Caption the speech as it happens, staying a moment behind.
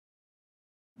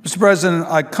Mr. President,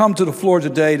 I come to the floor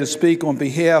today to speak on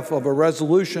behalf of a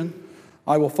resolution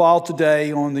I will file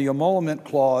today on the Emolument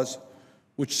Clause,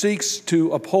 which seeks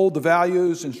to uphold the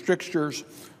values and strictures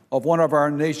of one of our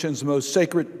nation's most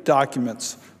sacred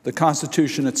documents, the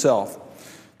Constitution itself.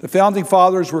 The Founding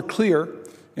Fathers were clear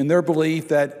in their belief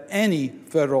that any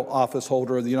federal office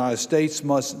holder of the United States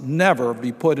must never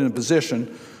be put in a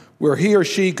position where he or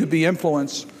she could be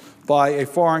influenced by a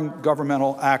foreign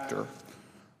governmental actor.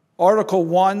 Article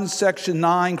 1, Section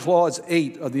 9, Clause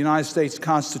 8 of the United States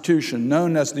Constitution,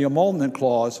 known as the Emolument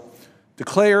Clause,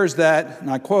 declares that,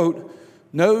 and I quote,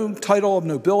 "No title of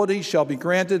nobility shall be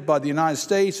granted by the United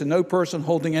States, and no person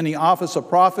holding any office of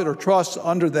profit or trust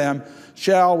under them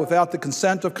shall, without the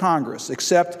consent of Congress,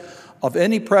 accept of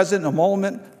any present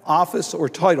emolument, office, or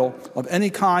title of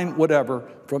any kind whatever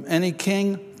from any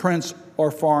king, prince, or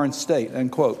foreign state,"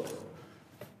 end quote.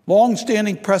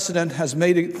 Long-standing precedent has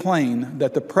made it plain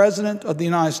that the President of the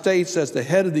United States, as the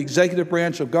head of the executive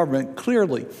branch of government,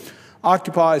 clearly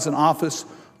occupies an office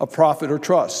of profit or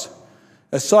trust.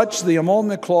 As such, the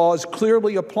Emolument Clause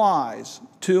clearly applies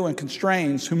to and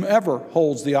constrains whomever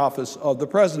holds the office of the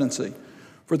presidency.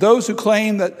 For those who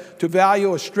claim that to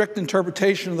value a strict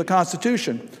interpretation of the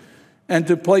Constitution and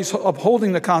to place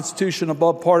upholding the Constitution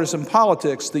above partisan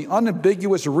politics, the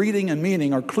unambiguous reading and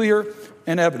meaning are clear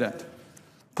and evident.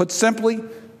 Put simply,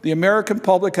 the American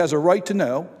public has a right to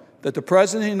know that the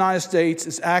President of the United States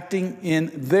is acting in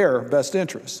their best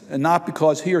interest, and not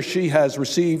because he or she has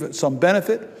received some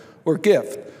benefit or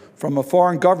gift from a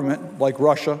foreign government like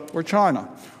Russia or China,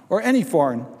 or any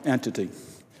foreign entity.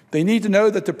 They need to know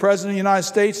that the President of the United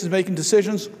States is making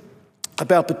decisions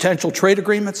about potential trade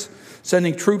agreements,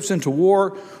 sending troops into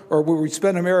war, or where we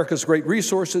spend America's great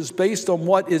resources based on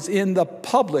what is in the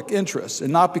public interest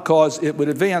and not because it would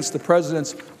advance the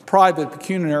President's private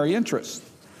pecuniary interests.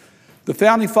 The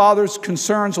Founding Fathers'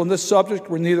 concerns on this subject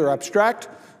were neither abstract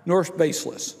nor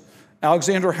baseless.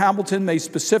 Alexander Hamilton made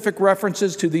specific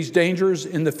references to these dangers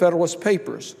in the Federalist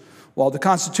Papers. While the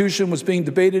Constitution was being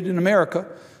debated in America,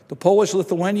 the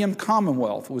Polish-Lithuanian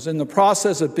Commonwealth was in the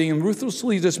process of being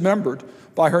ruthlessly dismembered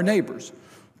by her neighbors,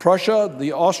 Prussia,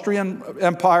 the Austrian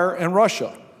Empire, and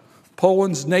Russia.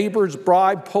 Poland's neighbors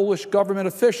bribed Polish government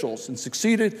officials and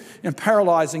succeeded in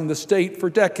paralyzing the state for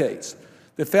decades.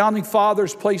 The Founding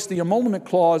Fathers placed the Emolument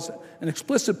Clause, an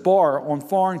explicit bar on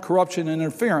foreign corruption and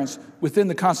interference within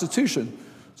the Constitution,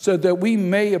 so that we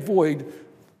may avoid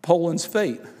Poland's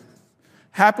fate.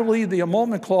 Happily, the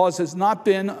Emolument Clause has not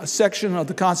been a section of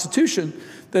the Constitution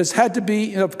that has had to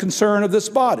be of concern of this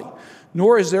body,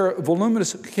 nor is there a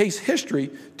voluminous case history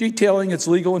detailing its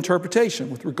legal interpretation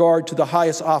with regard to the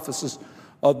highest offices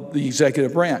of the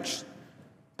executive branch.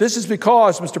 This is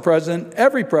because, Mr. President,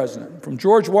 every president, from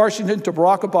George Washington to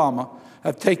Barack Obama,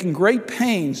 have taken great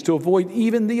pains to avoid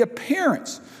even the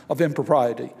appearance of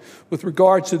impropriety with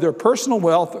regard to their personal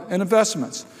wealth and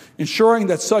investments, ensuring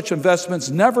that such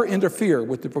investments never interfere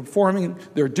with the performing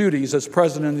their duties as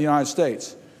President of the United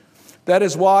States. That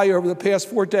is why, over the past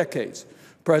 4 decades,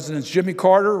 Presidents Jimmy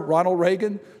Carter, Ronald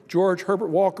Reagan, George Herbert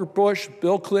Walker Bush,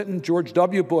 Bill Clinton, George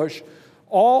W. Bush,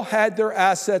 all had their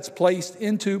assets placed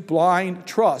into blind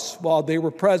trust while they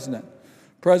were president.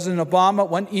 President Obama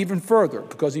went even further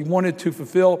because he wanted to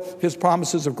fulfill his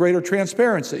promises of greater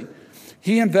transparency.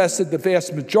 He invested the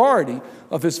vast majority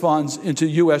of his funds into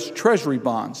U.S. Treasury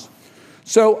bonds.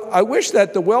 So I wish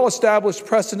that the well-established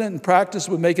precedent and practice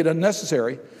would make it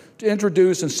unnecessary to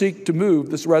introduce and seek to move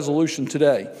this resolution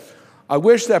today. I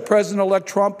wish that President-elect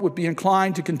Trump would be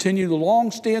inclined to continue the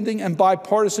long-standing and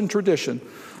bipartisan tradition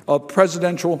of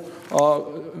presidential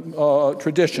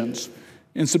traditions.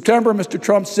 In September, Mr.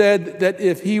 Trump said that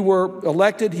if he were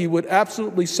elected, he would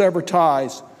absolutely sever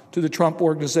ties to the Trump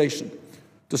Organization.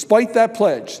 Despite that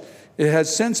pledge, it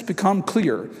has since become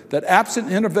clear that absent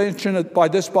intervention by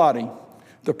this body,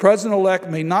 the President-elect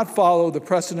may not follow the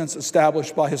precedents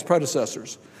established by his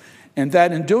predecessors, and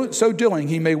that in so doing,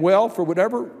 he may well, for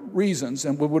whatever reasons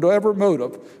and with whatever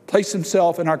motive, place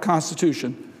himself and our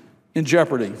Constitution in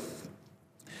jeopardy.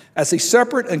 As a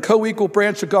separate and co-equal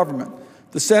branch of government,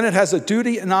 the Senate has a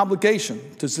duty and obligation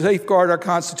to safeguard our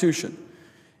Constitution.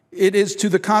 It is to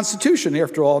the Constitution,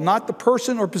 after all, not the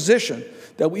person or position,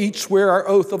 that we each swear our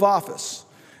oath of office,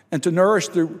 and to nourish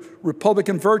the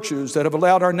Republican virtues that have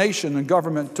allowed our nation and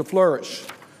government to flourish.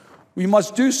 We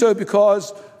must do so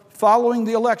because, following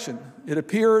the election, it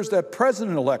appears that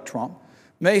President-elect Trump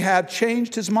may have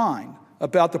changed his mind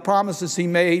about the promises he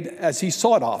made as he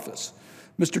sought office.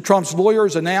 Mr. Trump's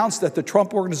lawyers announced that the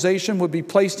Trump Organization would be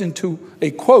placed into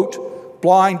a, quote,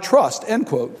 blind trust, end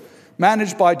quote,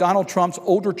 managed by Donald Trump's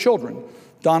older children,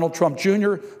 Donald Trump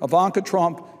Jr., Ivanka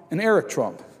Trump, and Eric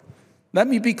Trump. Let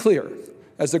me be clear,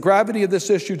 as the gravity of this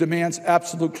issue demands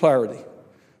absolute clarity.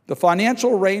 The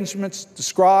financial arrangements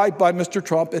described by Mr.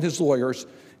 Trump and his lawyers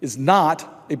is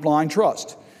not a blind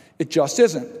trust. It just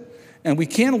isn't. And we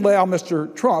can't allow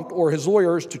Mr. Trump or his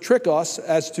lawyers to trick us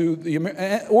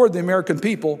or the American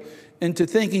people into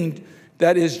thinking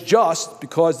that is just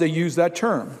because they use that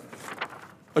term.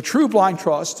 A true blind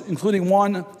trust, including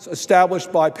one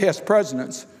established by past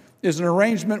presidents, is an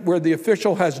arrangement where the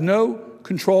official has no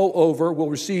control over, will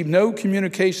receive no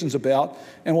communications about,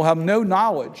 and will have no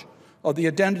knowledge of the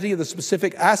identity of the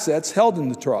specific assets held in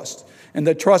the trust, and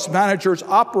that trust managers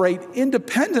operate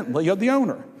independently of the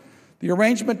owner. The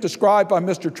arrangement described by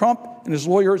Mr. Trump and his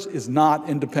lawyers is not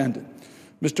independent.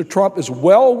 Mr. Trump is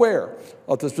well aware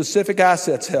of the specific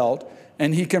assets held,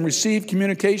 and he can receive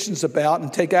communications about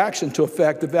and take action to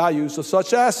affect the values of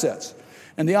such assets.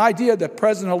 And the idea that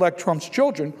President-elect Trump's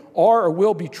children are or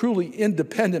will be truly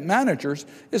independent managers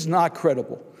is not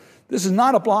credible. This is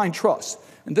not a blind trust,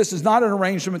 and this is not an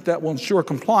arrangement that will ensure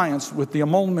compliance with the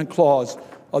Emolument Clause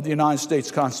of the United States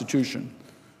Constitution.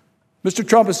 Mr.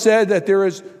 Trump has said that there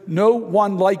is no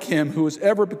one like him who has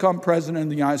ever become president of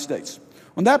the United States.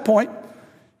 On that point,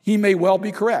 he may well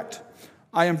be correct.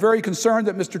 I am very concerned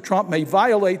that Mr. Trump may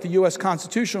violate the U.S.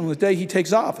 Constitution on the day he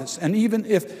takes office, and even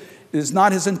if it is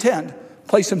not his intent,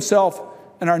 place himself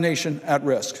and our nation at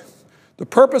risk. The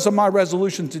purpose of my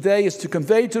resolution today is to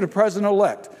convey to the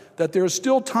President-elect that there is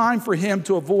still time for him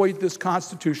to avoid this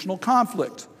constitutional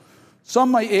conflict.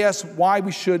 Some may ask why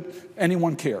should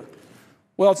anyone care?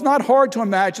 Well, it's not hard to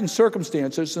imagine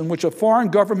circumstances in which a foreign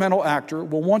governmental actor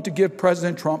will want to give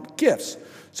President Trump gifts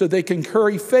so they can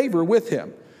curry favor with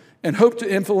him and hope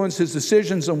to influence his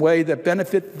decisions in a way that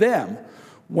benefit them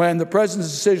when the president's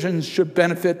decisions should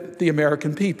benefit the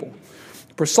American people.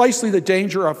 Precisely the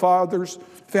danger our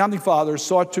founding fathers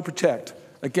sought to protect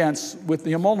against with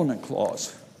the Emolument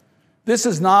Clause. This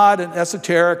is not an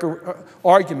esoteric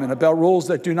argument about rules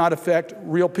that do not affect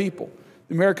real people.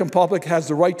 The American public has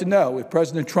the right to know if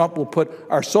President Trump will put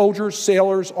our soldiers,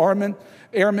 sailors,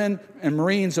 airmen, and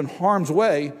Marines in harm's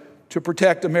way to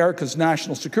protect America's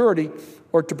national security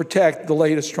or to protect the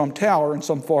latest Trump Tower in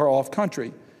some far-off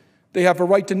country. They have a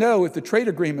right to know if the trade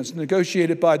agreements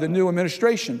negotiated by the new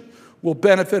administration will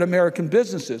benefit American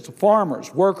businesses,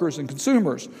 farmers, workers, and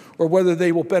consumers, or whether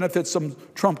they will benefit some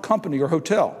Trump company or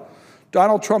hotel.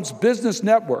 Donald Trump's business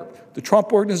network, the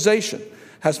Trump Organization,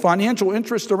 has financial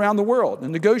interests around the world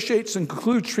and negotiates and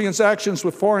concludes transactions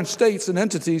with foreign states and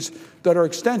entities that are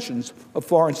extensions of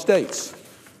foreign states.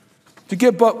 To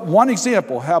give but one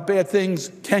example how bad things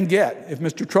can get if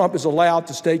Mr. Trump is allowed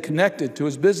to stay connected to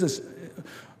his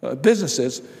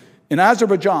businesses, in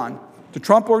Azerbaijan, the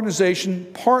Trump Organization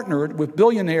partnered with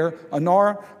billionaire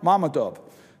Anar Mammadov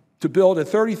to build a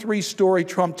 33-story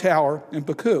Trump Tower in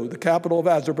Baku, the capital of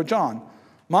Azerbaijan.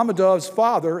 Mammadov's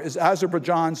father is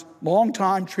Azerbaijan's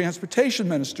longtime transportation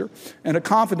minister and a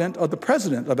confidant of the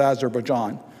president of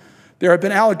Azerbaijan. There have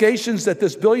been allegations that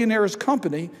this billionaire's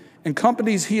company and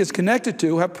companies he is connected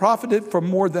to have profited from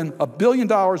more than $1 billion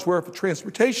worth of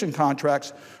transportation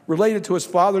contracts related to his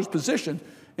father's position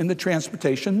in the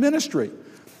transportation ministry.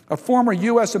 A former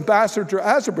U.S. ambassador to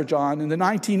Azerbaijan in the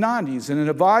 1990s and an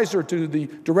advisor to the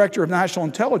Director of National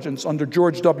Intelligence under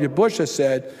George W. Bush has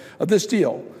said of this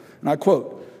deal, and I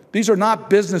quote, "These are not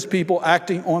business people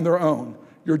acting on their own.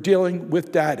 You're dealing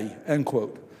with daddy," end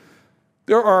quote.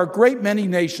 There are a great many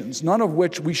nations, none of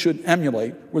which we should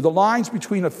emulate, where the lines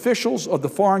between officials of the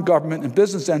foreign government and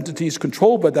business entities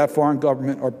controlled by that foreign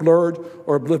government are blurred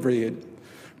or obliterated.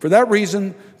 For that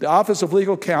reason, the Office of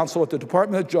Legal Counsel at the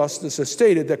Department of Justice has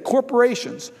stated that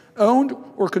corporations owned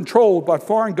or controlled by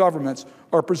foreign governments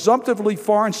are presumptively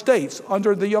foreign states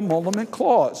under the Emolument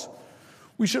Clause.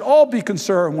 We should all be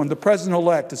concerned when the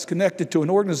president-elect is connected to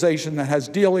an organization that has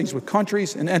dealings with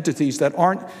countries and entities that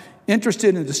aren't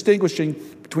interested in distinguishing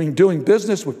between doing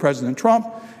business with President Trump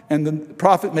and the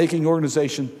profit-making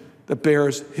organization that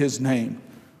bears his name.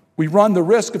 We run the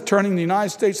risk of turning the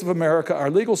United States of America, our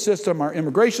legal system, our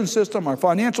immigration system, our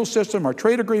financial system, our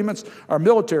trade agreements, our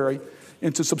military,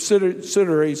 into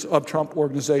subsidiaries of Trump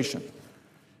Organization.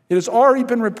 It has already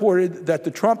been reported that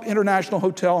the Trump International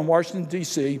Hotel in Washington,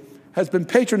 D.C. has been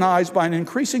patronized by an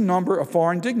increasing number of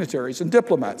foreign dignitaries and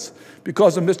diplomats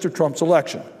because of Mr. Trump's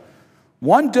election.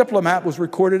 One diplomat was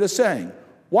recorded as saying,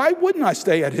 "Why wouldn't I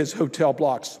stay at his hotel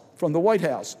blocks from the White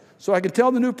House so I can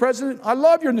tell the new president, I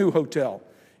love your new hotel?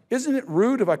 Isn't it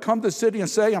rude if I come to the city and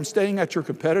say I'm staying at your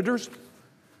competitors?"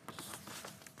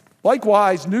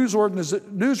 Likewise,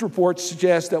 news reports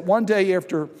suggest that one day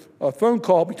after a phone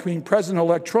call between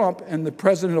President-elect Trump and the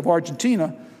president of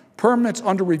Argentina, Permits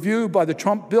under review by the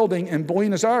Trump building in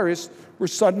Buenos Aires were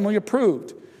suddenly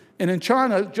approved. And in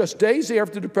China, just days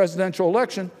after the presidential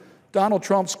election, Donald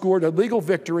Trump scored a legal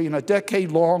victory in a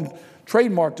decade-long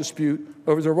trademark dispute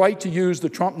over the right to use the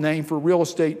Trump name for real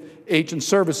estate agent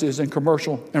services in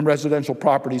commercial and residential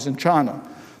properties in China.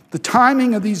 The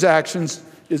timing of these actions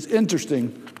is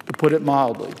interesting, to put it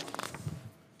mildly.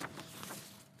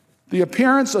 The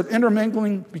appearance of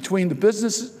intermingling between the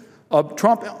business of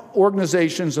Trump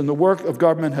organizations and the work of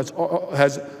government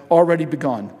has already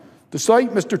begun.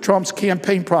 Despite Mr. Trump's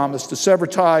campaign promise to sever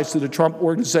ties to the Trump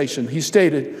organization, he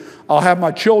stated, "I'll have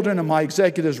my children and my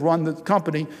executives run the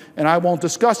company, and I won't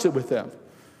discuss it with them."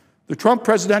 The Trump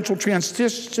presidential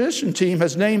transition team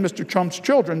has named Mr. Trump's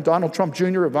children, Donald Trump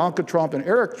Jr., Ivanka Trump, and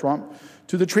Eric Trump,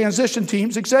 to the transition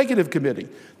team's executive committee,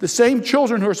 the same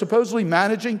children who are supposedly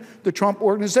managing the Trump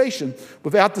organization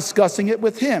without discussing it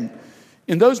with him.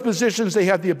 In those positions, they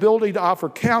have the ability to offer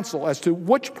counsel as to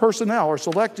which personnel are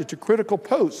selected to critical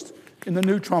posts in the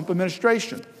new Trump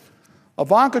administration.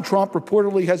 Ivanka Trump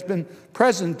reportedly has been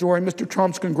present during Mr.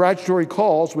 Trump's congratulatory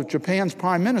calls with Japan's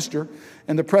prime minister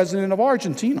and the president of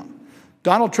Argentina.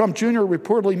 Donald Trump Jr.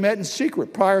 reportedly met in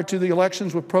secret prior to the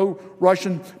elections with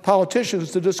pro-Russian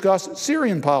politicians to discuss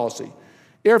Syrian policy.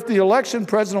 After the election,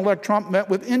 President-elect Trump met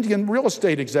with Indian real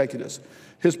estate executives,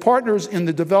 his partners in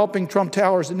the developing Trump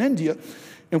Towers in India,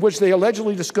 in which they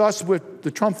allegedly discussed with the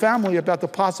Trump family about the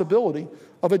possibility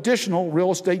of additional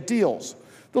real estate deals.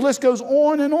 The list goes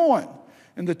on,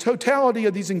 and the totality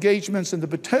of these engagements and the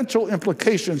potential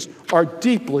implications are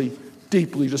deeply,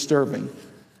 deeply disturbing.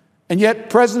 And yet,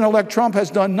 President-elect Trump has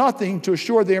done nothing to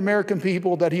assure the American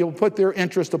people that he will put their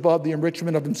interest above the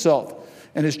enrichment of himself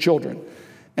and his children,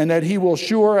 and that he will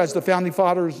assure, as the Founding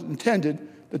Fathers intended,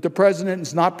 that the president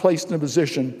is not placed in a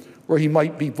position where he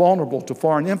might be vulnerable to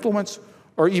foreign influence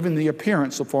or even the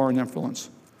appearance of foreign influence.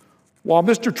 While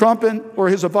Mr. Trump or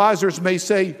his advisors may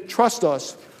say, "Trust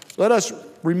us," let us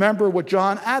remember what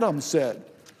John Adams said: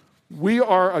 "We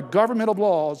are a government of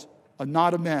laws and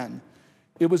not of men."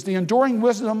 It was the enduring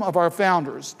wisdom of our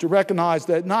founders to recognize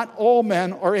that not all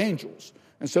men are angels,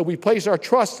 and so we place our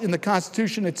trust in the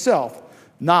Constitution itself,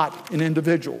 not in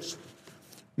individuals.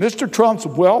 Mr. Trump's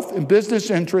wealth and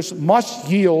business interests must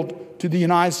yield to the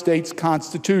United States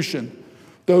Constitution.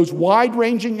 Those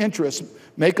wide-ranging interests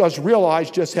make us realize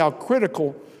just how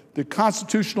critical the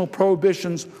constitutional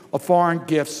prohibitions of foreign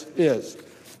gifts is.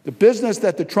 The business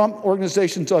that the Trump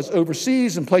organization does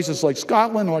overseas in places like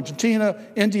Scotland, Argentina,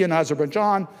 India, and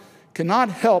Azerbaijan cannot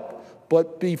help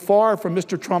but be far from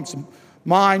Mr. Trump's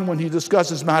mind when he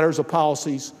discusses matters of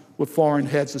policies with foreign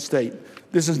heads of state.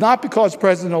 This is not because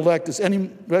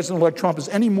President-elect Trump is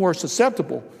any more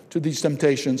susceptible to these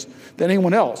temptations than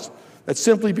anyone else. That's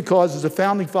simply because, as the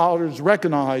Founding Fathers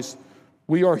recognized,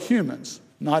 we are humans,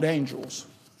 not angels.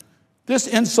 This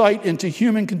insight into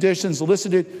human conditions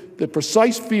elicited the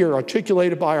precise fear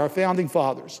articulated by our Founding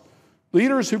Fathers.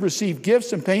 Leaders who receive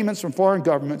gifts and payments from foreign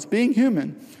governments, being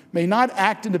human, may not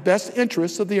act in the best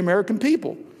interests of the American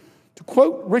people. To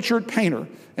quote Richard Painter,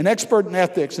 an expert in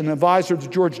ethics and advisor to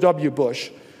George W. Bush,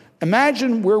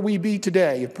 "Imagine where we'd be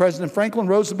today if President Franklin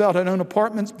Roosevelt had owned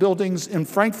apartment buildings in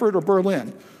Frankfurt or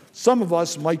Berlin. Some of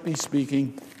us might be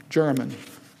speaking German."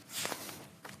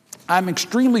 I'm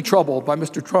extremely troubled by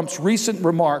Mr. Trump's recent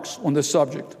remarks on this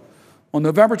subject. On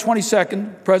November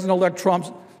 22nd, President-elect Trump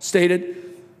stated,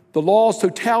 "The law is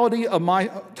totally on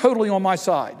my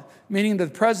side," meaning that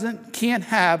the president can't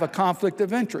have a conflict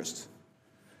of interest.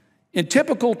 In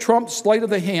typical Trump sleight of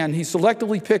the hand, he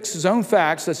selectively picks his own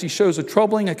facts as he shows a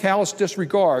troubling and callous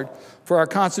disregard for our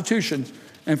Constitution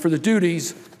and for the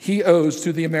duties he owes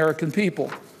to the American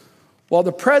people. While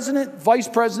the president, vice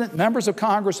president, members of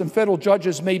Congress, and federal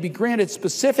judges may be granted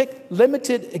specific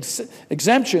limited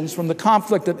exemptions from the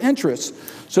conflict of interest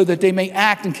so that they may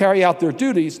act and carry out their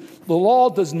duties, the law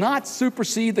does not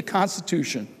supersede the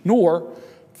Constitution, nor,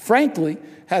 frankly,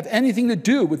 have anything to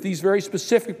do with these very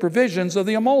specific provisions of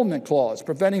the Emolument Clause,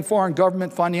 preventing foreign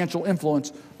government financial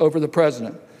influence over the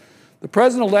president. The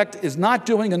president-elect is not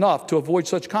doing enough to avoid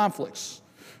such conflicts.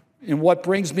 And what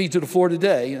brings me to the floor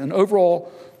today, and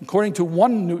overall, according to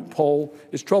one new poll,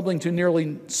 is troubling to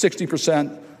nearly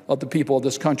 60% of the people of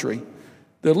this country.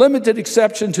 The limited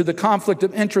exception to the conflict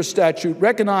of interest statute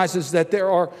recognizes that there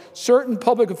are certain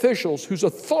public officials whose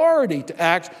authority to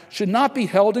act should not be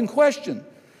held in question.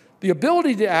 The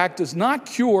ability to act does not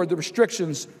cure the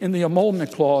restrictions in the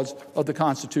Emolument Clause of the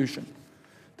Constitution.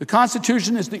 The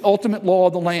Constitution is the ultimate law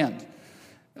of the land.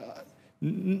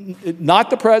 Not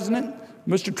the president,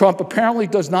 Mr. Trump apparently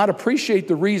does not appreciate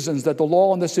the reasons that the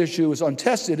law on this issue is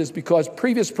untested is because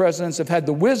previous presidents have had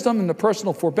the wisdom and the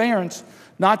personal forbearance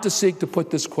not to seek to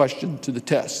put this question to the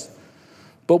test.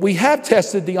 But we have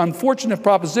tested the unfortunate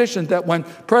proposition that when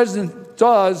president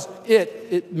does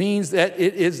it means that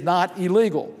it is not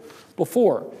illegal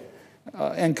before.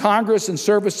 And Congress, in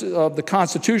service of the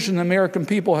Constitution, the American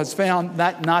people has found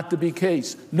that not to be the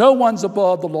case. No one's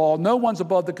above the law. No one's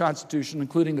above the Constitution,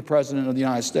 including the President of the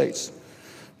United States.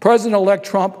 President-elect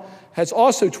Trump has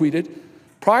also tweeted,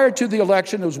 prior to the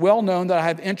election, it was well known that I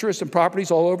have interests in properties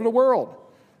all over the world.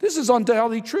 This is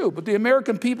undoubtedly true, but the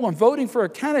American people in voting for a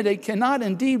candidate cannot,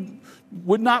 indeed,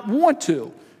 would not want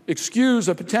to excuse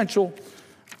a potential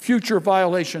future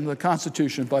violation of the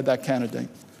Constitution by that candidate.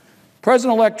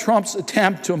 President-elect Trump's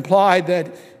attempt to imply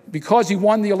that because he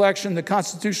won the election, the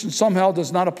Constitution somehow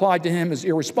does not apply to him is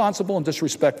irresponsible and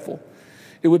disrespectful.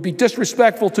 It would be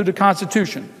disrespectful to the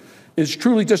Constitution. It is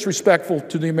truly disrespectful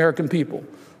to the American people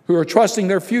who are trusting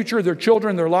their future, their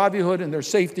children, their livelihood, and their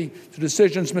safety to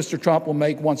decisions Mr. Trump will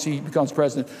make once he becomes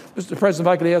president. Mr. President,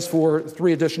 if I could ask for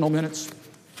 3 additional minutes.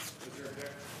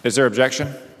 Is there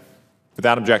objection?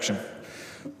 Without objection.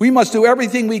 We must do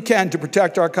everything we can to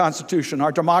protect our Constitution,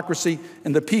 our democracy,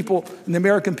 and the people, and the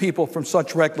American people from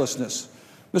such recklessness.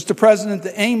 Mr. President,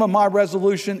 the aim of my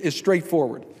resolution is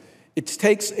straightforward. It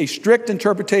takes a strict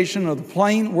interpretation of the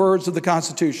plain words of the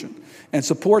Constitution and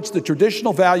supports the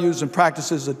traditional values and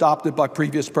practices adopted by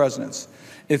previous presidents.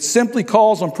 It simply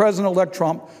calls on President-elect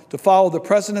Trump to follow the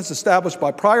precedents established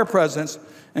by prior presidents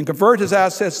and convert his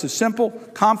assets to simple,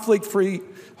 conflict-free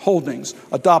holdings,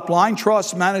 adopt blind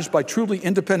trusts managed by truly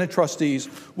independent trustees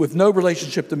with no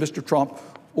relationship to Mr. Trump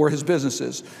or his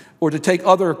businesses, or to take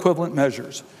other equivalent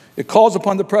measures. It calls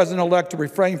upon the President-elect to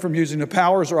refrain from using the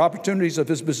powers or opportunities of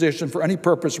his position for any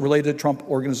purpose related to Trump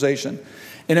Organization.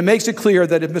 And it makes it clear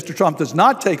that if Mr. Trump does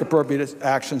not take appropriate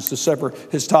actions to sever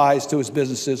his ties to his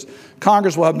businesses,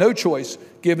 Congress will have no choice,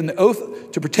 given the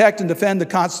oath to protect and defend the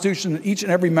Constitution that each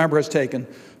and every member has taken,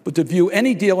 but to view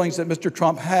any dealings that Mr.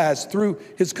 Trump has through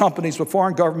his companies with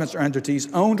foreign governments or entities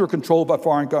owned or controlled by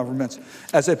foreign governments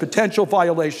as a potential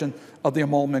violation of the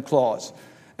Emolument Clause.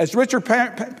 As Richard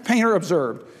Painter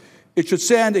observed, it should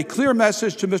send a clear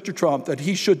message to Mr. Trump that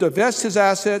he should divest his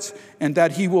assets and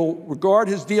that he will regard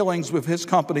his dealings with his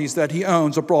companies that he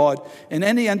owns abroad and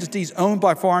any entities owned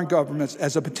by foreign governments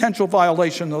as a potential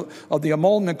violation of the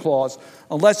Emolument Clause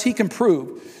unless he can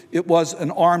prove it was an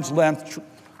arm's-length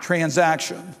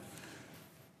transaction.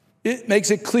 It makes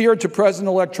it clear to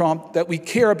President-elect Trump that we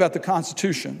care about the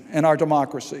Constitution and our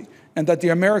democracy, and that the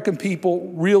American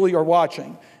people really are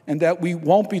watching, and that we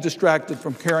won't be distracted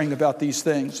from caring about these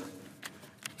things.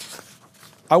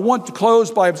 I want to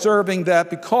close by observing that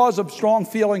because of strong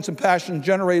feelings and passion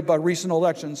generated by recent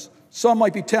elections, some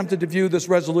might be tempted to view this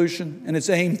resolution and its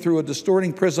aim through a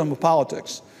distorting prism of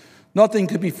politics. Nothing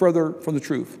could be further from the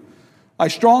truth. I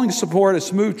strongly support a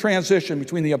smooth transition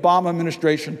between the Obama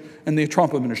administration and the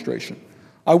Trump administration.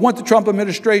 I want the Trump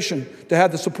administration to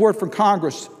have the support from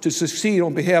Congress to succeed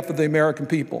on behalf of the American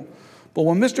people. But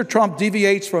when Mr. Trump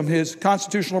deviates from his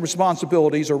constitutional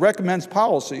responsibilities or recommends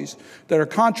policies that are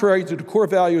contrary to the core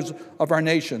values of our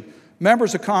nation,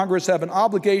 members of Congress have an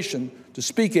obligation to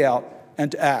speak out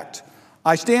and to act.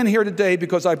 I stand here today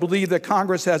because I believe that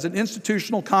Congress has an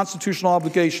institutional constitutional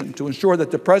obligation to ensure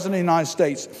that the President of the United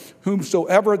States,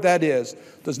 whomsoever that is,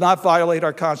 does not violate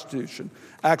our Constitution,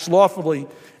 acts lawfully,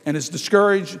 and is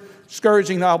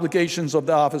discouraging the obligations of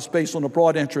the office based on the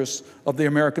broad interests of the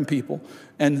American people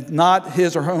and not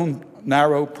his or her own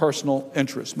narrow personal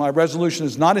interests. My resolution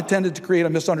is not intended to create a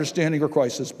misunderstanding or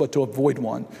crisis, but to avoid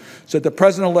one, so that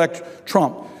President-elect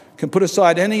Trump can put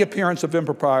aside any appearance of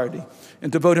impropriety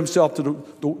and devote himself to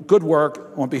the good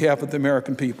work on behalf of the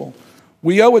American people.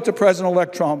 We owe it to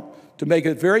President-elect Trump to make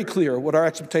it very clear what our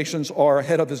expectations are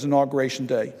ahead of his inauguration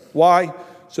day. Why?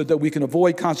 So that we can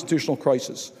avoid constitutional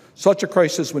crisis. Such a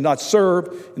crisis would not serve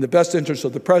in the best interest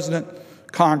of the President,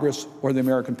 Congress, or the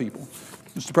American people.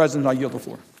 Mr. President, I yield the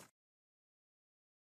floor.